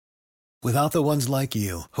Without the ones like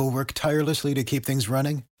you, who work tirelessly to keep things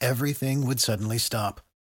running, everything would suddenly stop.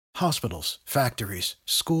 Hospitals, factories,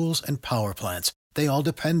 schools, and power plants, they all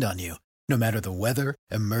depend on you. No matter the weather,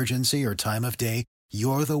 emergency, or time of day,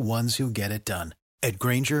 you're the ones who get it done. At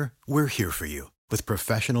Grainger, we're here for you with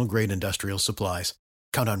professional-grade industrial supplies.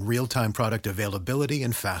 Count on real-time product availability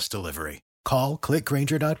and fast delivery. Call, click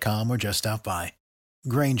Grainger.com, or just stop by.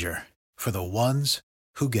 Grainger, for the ones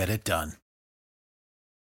who get it done.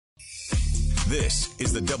 This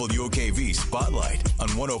is the WOKV Spotlight on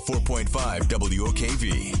 104.5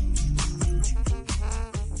 WOKV.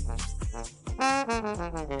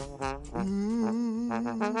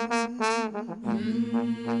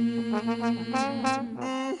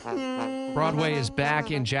 Broadway is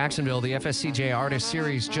back in Jacksonville. The FSCJ Artist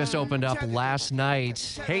Series just opened up last night.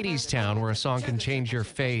 HADESTOWN, where a song can change your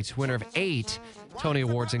fate. Winner of 8 Tony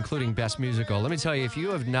Awards, including Best Musical. Let me tell you, if you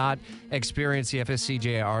have not experienced the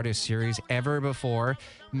FSCJ Artist Series ever before,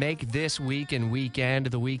 make this week and weekend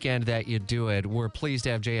the weekend that you do it. We're pleased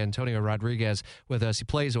to have J. Antonio Rodriguez with us. He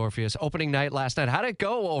plays Orpheus. Opening night last night. How did it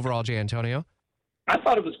go overall, J. Antonio? I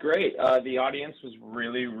thought it was great. The audience was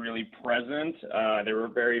really, really present. They were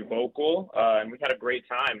very vocal, and we had a great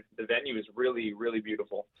time. The venue is really, really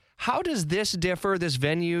beautiful. How does this differ, this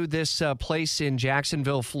venue, this place in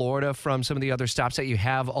Jacksonville, Florida, from some of the other stops that you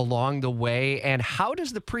have along the way? And how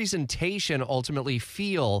does the presentation ultimately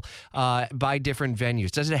feel by different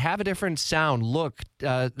venues? Does it have a different sound, look,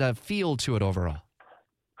 feel to it overall?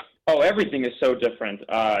 Oh, everything is so different.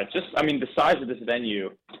 The size of this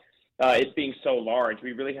venue, it being so large,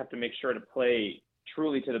 we really have to make sure to play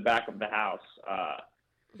truly to the back of the house.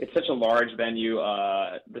 It's such a large venue.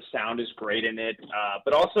 The sound is great in it.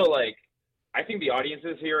 But also, I think the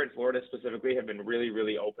audiences here in Florida specifically have been really,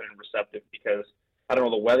 really open and receptive because, I don't know,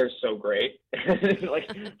 the weather's so great.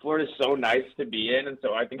 Florida's so nice to be in. And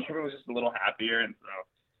so I think everyone's just a little happier. And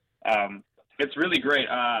so it's really great.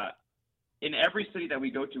 In every city that we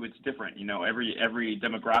go to, it's different. You know, every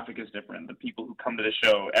demographic is different. The people who come to the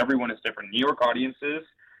show, everyone is different. New York audiences,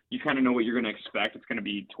 you kind of know what you're going to expect. It's going to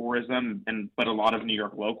be tourism, but a lot of New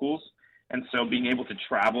York locals. And so being able to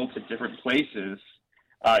travel to different places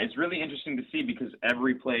is really interesting to see because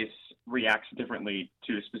every place reacts differently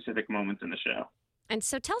to specific moments in the show. And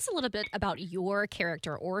so tell us a little bit about your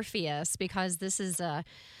character, Orpheus, because this is a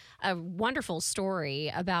wonderful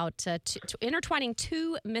story about intertwining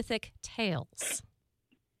two mythic tales.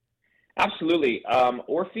 Absolutely.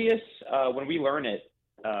 Orpheus, when we learn it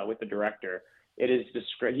with the director,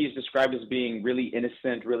 he's described as being really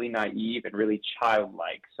innocent, really naive, and really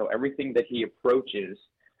childlike. So everything that he approaches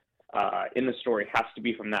in the story has to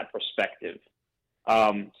be from that perspective.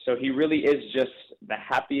 So he really is just the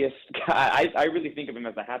happiest guy. I really think of him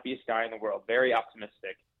as the happiest guy in the world, very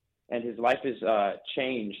optimistic. And his life is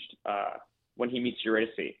changed when he meets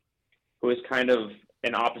Eurydice, who is kind of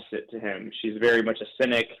an opposite to him. She's very much a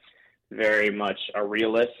cynic, very much a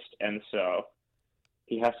realist, and so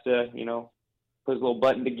he has to, put his little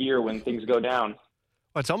butt into gear when things go down.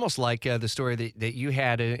 Well, it's almost like the story that you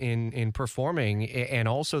had in performing, and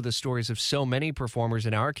also the stories of so many performers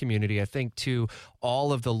in our community. I think to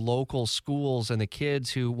all of the local schools and the kids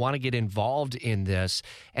who want to get involved in this,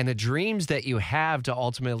 and the dreams that you have to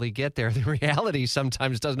ultimately get there. The reality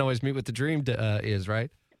sometimes doesn't always meet what the dream is, right?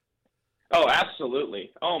 Oh,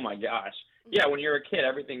 absolutely. Oh my gosh. Yeah, when you're a kid,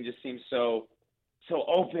 everything just seems so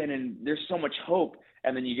open, and there's so much hope.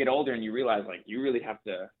 And then you get older and you realize, you really have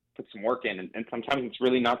to put some work in. And sometimes it's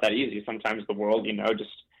really not that easy. Sometimes the world, just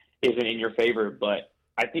isn't in your favor. But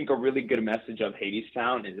I think a really good message of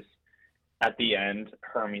HADESTOWN is at the end,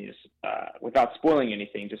 Hermes, without spoiling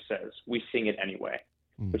anything, just says, we sing it anyway,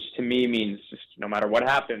 which to me means just no matter what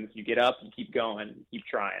happens, you get up, you keep going, keep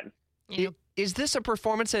trying. Is this a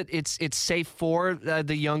performance that it's safe for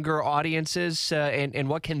the younger audiences, and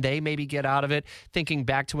what can they maybe get out of it, thinking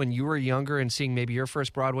back to when you were younger and seeing maybe your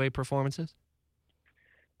first Broadway performances?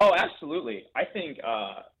 Oh, absolutely. I think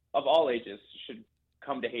of all ages should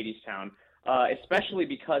come to HADESTOWN, especially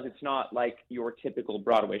because it's not like your typical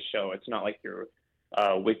Broadway show. It's not like your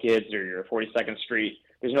Wickeds or your 42nd Street.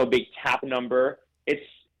 There's no big tap number. I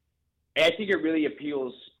think it really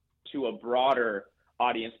appeals to a broader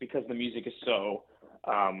audience because the music is so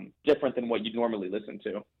different than what you'd normally listen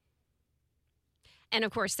to. And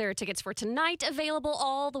of course, there are tickets for tonight available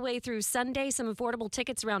all the way through Sunday. Some affordable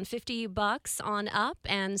tickets around $50 on up.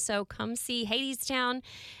 And so come see HADESTOWN.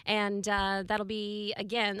 And that'll be,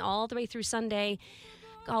 again, all the way through Sunday,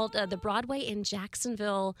 called the Broadway in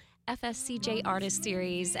Jacksonville FSCJ Artist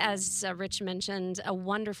Series. As Rich mentioned, a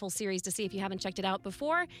wonderful series to see if you haven't checked it out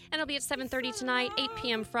before. And it'll be at 7:30 tonight, 8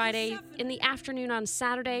 p.m. Friday, in the afternoon on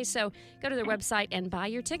Saturday. So go to their website and buy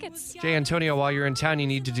your tickets. Jay Antonio, while you're in town, you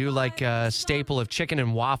need to do like a staple of chicken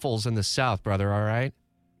and waffles in the South, brother, all right?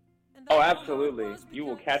 Oh, absolutely. You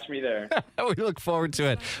will catch me there. We look forward to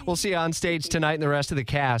it. We'll see you on stage tonight and the rest of the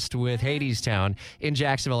cast with HADESTOWN in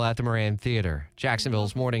Jacksonville at the Moran Theater.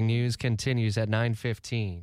 Jacksonville's Morning News continues at 9:15.